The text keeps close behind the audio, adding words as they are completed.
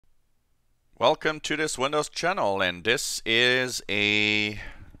Welcome to this Windows channel, and this is a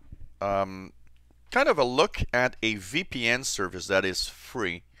kind of a look at a VPN service that is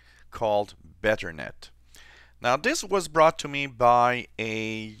free called Betternet. Now, this was brought to me by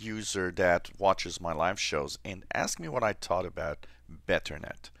a user that watches my live shows and asked me what I thought about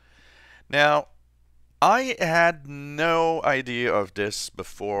Betternet. Now, I had no idea of this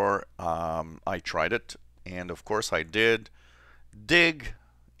before I tried it, and of course I did dig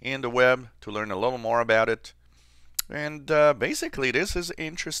in the web to learn a little more about it. And basically this is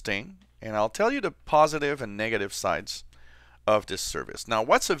interesting, and I'll tell you the positive and negative sides of this service. Now,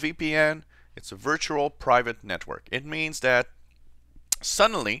 what's a VPN? It's a virtual private network. It means that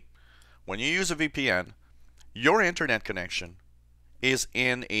suddenly when you use a VPN, your internet connection is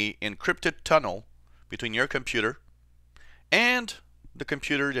in an encrypted tunnel between your computer and the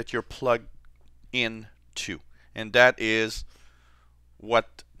computer that you're plugged into, and that is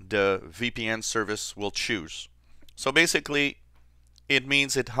what the VPN service will choose. So basically, it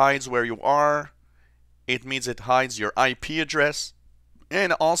means it hides where you are, it means it hides your IP address,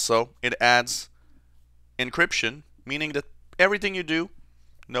 and also it adds encryption, meaning that everything you do,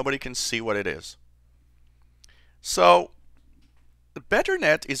 nobody can see what it is. So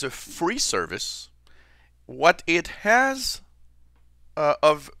Betternet is a free service. What it has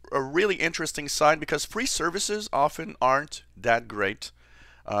of a really interesting side, because free services often aren't that great,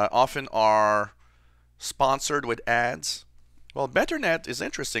 often are sponsored with ads. Well, Betternet is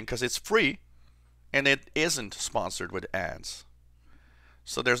interesting because it's free and it isn't sponsored with ads.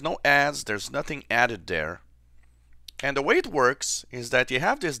 So there's no ads, there's nothing added there. And the way it works is that you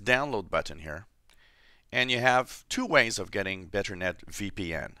have this download button here, and you have two ways of getting Betternet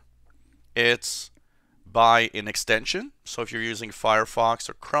VPN. It's by an extension. So if you're using Firefox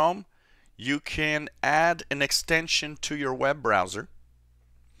or Chrome, you can add an extension to your web browser.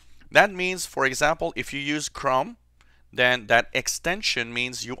 That means, for example, if you use Chrome, then that extension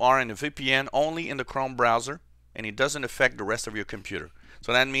means you are in a VPN only in the Chrome browser, and it doesn't affect the rest of your computer.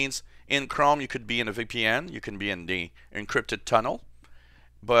 So that means in Chrome you could be in a VPN, you can be in the encrypted tunnel,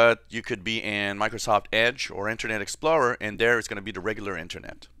 but you could be in Microsoft Edge or Internet Explorer, and there it's going to be the regular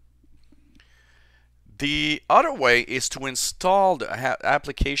internet. The other way is to install the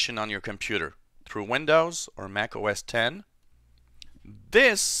application on your computer through Windows or Mac OS X.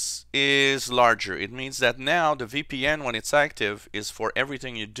 This is larger. It means that now the VPN, when it's active, is for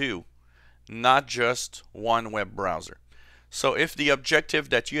everything you do, not just one web browser. So if the objective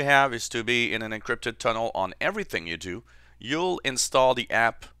that you have is to be in an encrypted tunnel on everything you do, you'll install the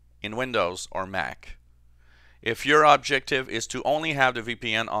app in Windows or Mac. If your objective is to only have the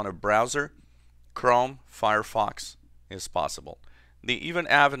VPN on a browser, Chrome, Firefox is possible. They even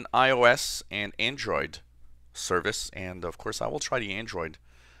have an iOS and Android service, and of course I will try the Android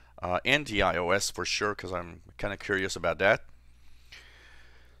and the iOS for sure, because I'm kind of curious about that.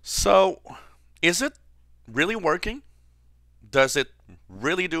 So is it really working? Does it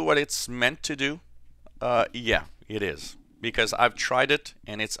really do what it's meant to do? Yeah, it is, because I've tried it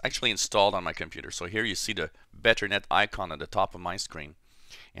and it's actually installed on my computer. So here you see the Betternet icon at the top of my screen,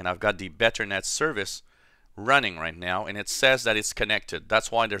 and I've got the Betternet service running right now, and it says that it's connected. That's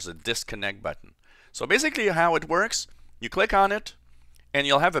why there's a disconnect button. So basically how it works, you click on it and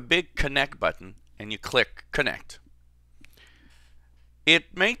you'll have a big connect button, and you click connect.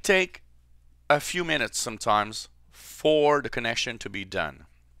 It may take a few minutes sometimes for the connection to be done,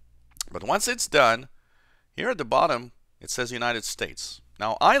 but once it's done, here at the bottom it says United States.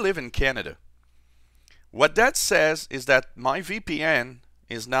 Now I live in Canada. What that says is that my VPN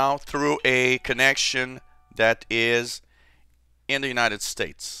is now through a connection that is in the United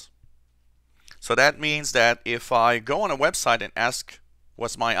States. So that means that if I go on a website and ask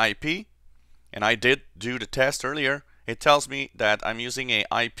what's my IP, and I did do the test earlier, it tells me that I'm using a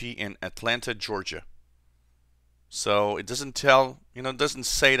IP in Atlanta, Georgia. So it doesn't tell, it doesn't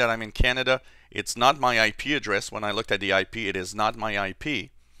say that I'm in Canada. It's not my IP address. When I looked at the IP, it is not my IP.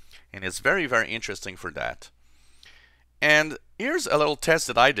 And it's very, very interesting for that. And here's a little test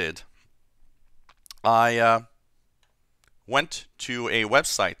that I did. I went to a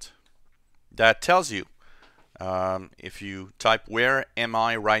website that tells you, if you type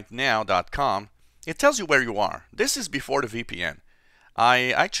whereamIrightnow.com, it tells you where you are. This is before the VPN.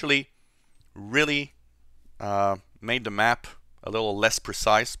 I actually really made the map a little less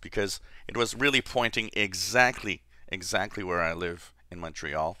precise, because it was really pointing exactly where I live in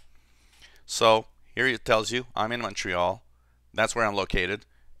Montreal. So here it tells you I'm in Montreal. That's where I'm located,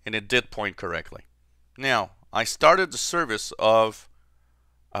 and it did point correctly. Now, I started the service of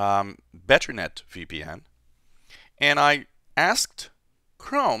Betternet VPN, and I asked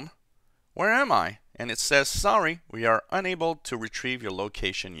Chrome where am I? And it says, sorry, we are unable to retrieve your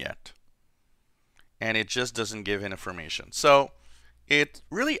location yet. And it just doesn't give information. So it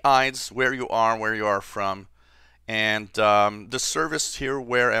really hides where you are from. And the service here,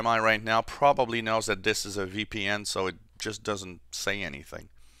 where am I right now, probably knows that this is a VPN, so it just doesn't say anything.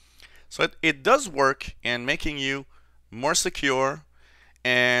 So it does work in making you more secure,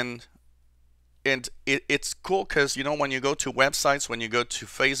 and it's cool because, you know, when you go to websites, when you go to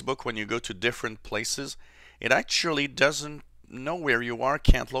Facebook, when you go to different places, it actually doesn't know where you are,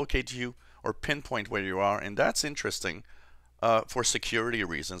 can't locate you or pinpoint where you are, and that's interesting for security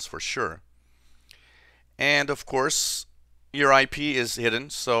reasons for sure. And of course, your IP is hidden,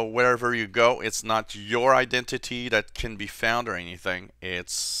 so wherever you go, it's not your identity that can be found or anything,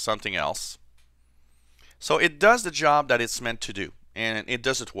 it's something else. So it does the job that it's meant to do, and it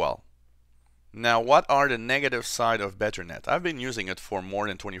does it well. Now, what are the negative side of Betternet? I've been using it for more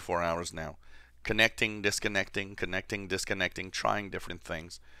than 24 hours now. Connecting, disconnecting, connecting, disconnecting, trying different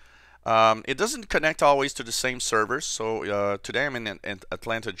things. It doesn't connect always to the same servers. So today I'm in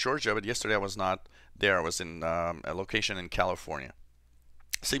Atlanta, Georgia, but yesterday I was not there. I was in a location in California.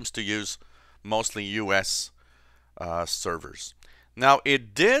 Seems to use mostly US servers. Now,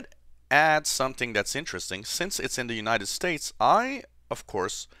 it did add something that's interesting. Since it's in the United States, I, of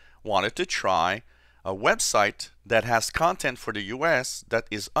course, wanted to try a website that has content for the US that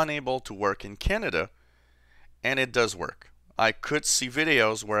is unable to work in Canada, and it does work. I could see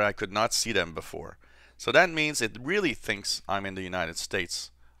videos where I could not see them before. So that means it really thinks I'm in the United States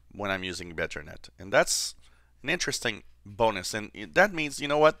when I'm using Betternet. And that's an interesting bonus. And that means, you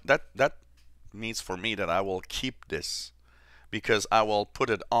know what, that means for me that I will keep this, because I will put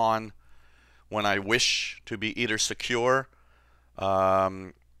it on when I wish to be either secure,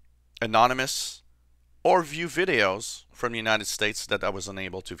 anonymous, or view videos from the United States that I was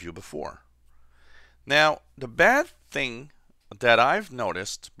unable to view before. Now, the bad thing that I've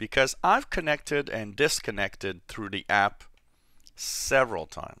noticed, because I've connected and disconnected through the app several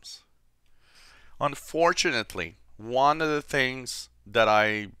times. Unfortunately, one of the things that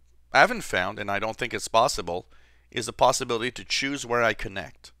I haven't found, and I don't think it's possible, is the possibility to choose where I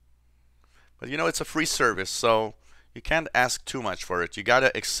connect. But you know, it's a free service, so you can't ask too much for it. You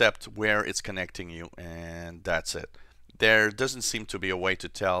gotta accept where it's connecting you, and that's it. There doesn't seem to be a way to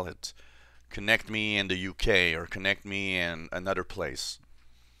tell it, connect me in the UK or connect me in another place.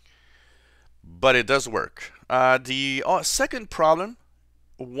 But it does work. The second problem,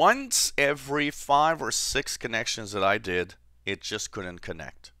 once every 5 or 6 connections that I did, it just couldn't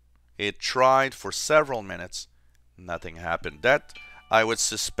connect. It tried for several minutes, nothing happened. That, I would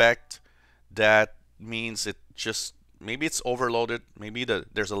suspect, that means it just, maybe it's overloaded, maybe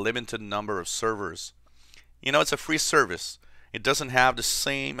there's a limited number of servers. You know, it's a free service. It doesn't have the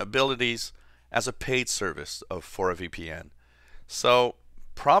same abilities as a paid service for a VPN. So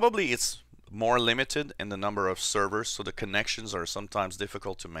probably it's more limited in the number of servers, so the connections are sometimes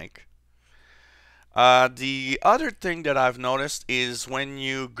difficult to make. The other thing that I've noticed is when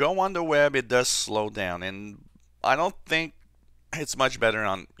you go on the web, it does slow down, and I don't think it's much better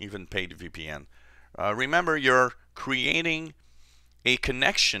on even paid VPN. Remember, you're creating a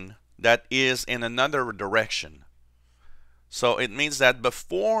connection that is in another direction. So it means that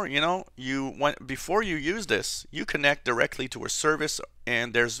before before you use this, you connect directly to a service,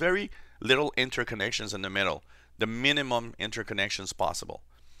 and there's very little interconnections in the middle, the minimum interconnections possible.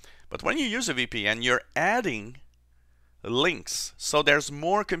 But when you use a VPN, you're adding links, so there's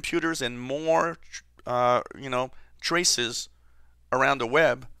more computers and more traces around the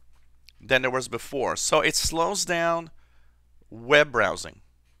web than there was before. So it slows down web browsing.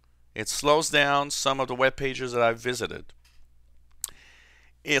 It slows down some of the web pages that I've visited.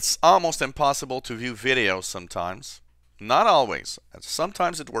 It's almost impossible to view videos sometimes. Not always.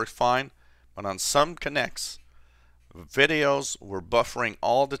 Sometimes it worked fine, but on some connects, videos were buffering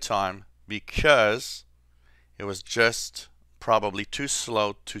all the time because it was just probably too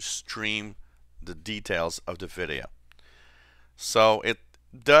slow to stream the details of the video. So it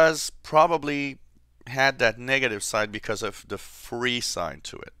does probably had that negative side because of the free side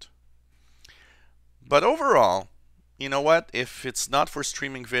to it. But overall, you know what? If it's not for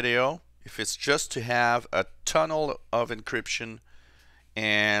streaming video, if it's just to have a tunnel of encryption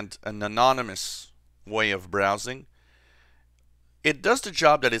and an anonymous way of browsing, it does the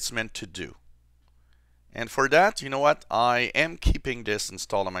job that it's meant to do. And for that, you know what? I am keeping this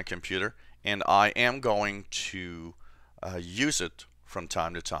installed on my computer, and I am going to use it from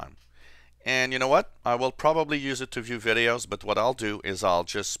time to time. And you know what? I will probably use it to view videos, but what I'll do is I'll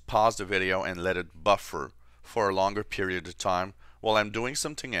just pause the video and let it buffer for a longer period of time while I'm doing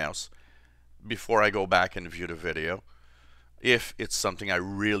something else, before I go back and view the video if it's something I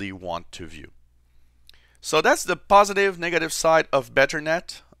really want to view. So that's the positive, negative side of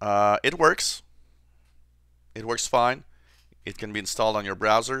Betternet. It works. It works fine. It can be installed on your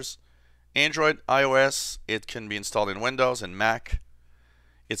browsers. Android, iOS, it can be installed in Windows and Mac.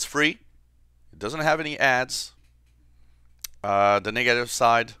 It's free. It doesn't have any ads. The negative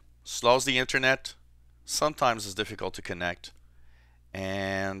side, slows the internet. Sometimes it's difficult to connect.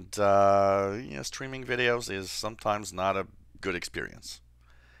 And streaming videos is sometimes not a good experience.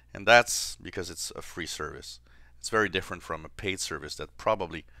 And that's because it's a free service. It's very different from a paid service that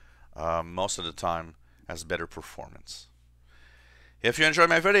probably most of the time has better performance. If you enjoy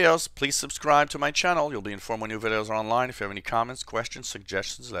my videos, please subscribe to my channel. You'll be informed when new videos are online. If you have any comments, questions,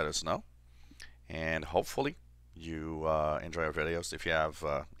 suggestions, let us know. And hopefully you enjoy our videos. If you have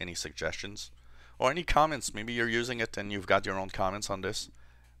any suggestions or any comments, maybe you're using it and you've got your own comments on this.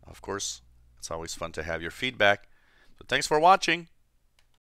 Of course, it's always fun to have your feedback. So thanks for watching.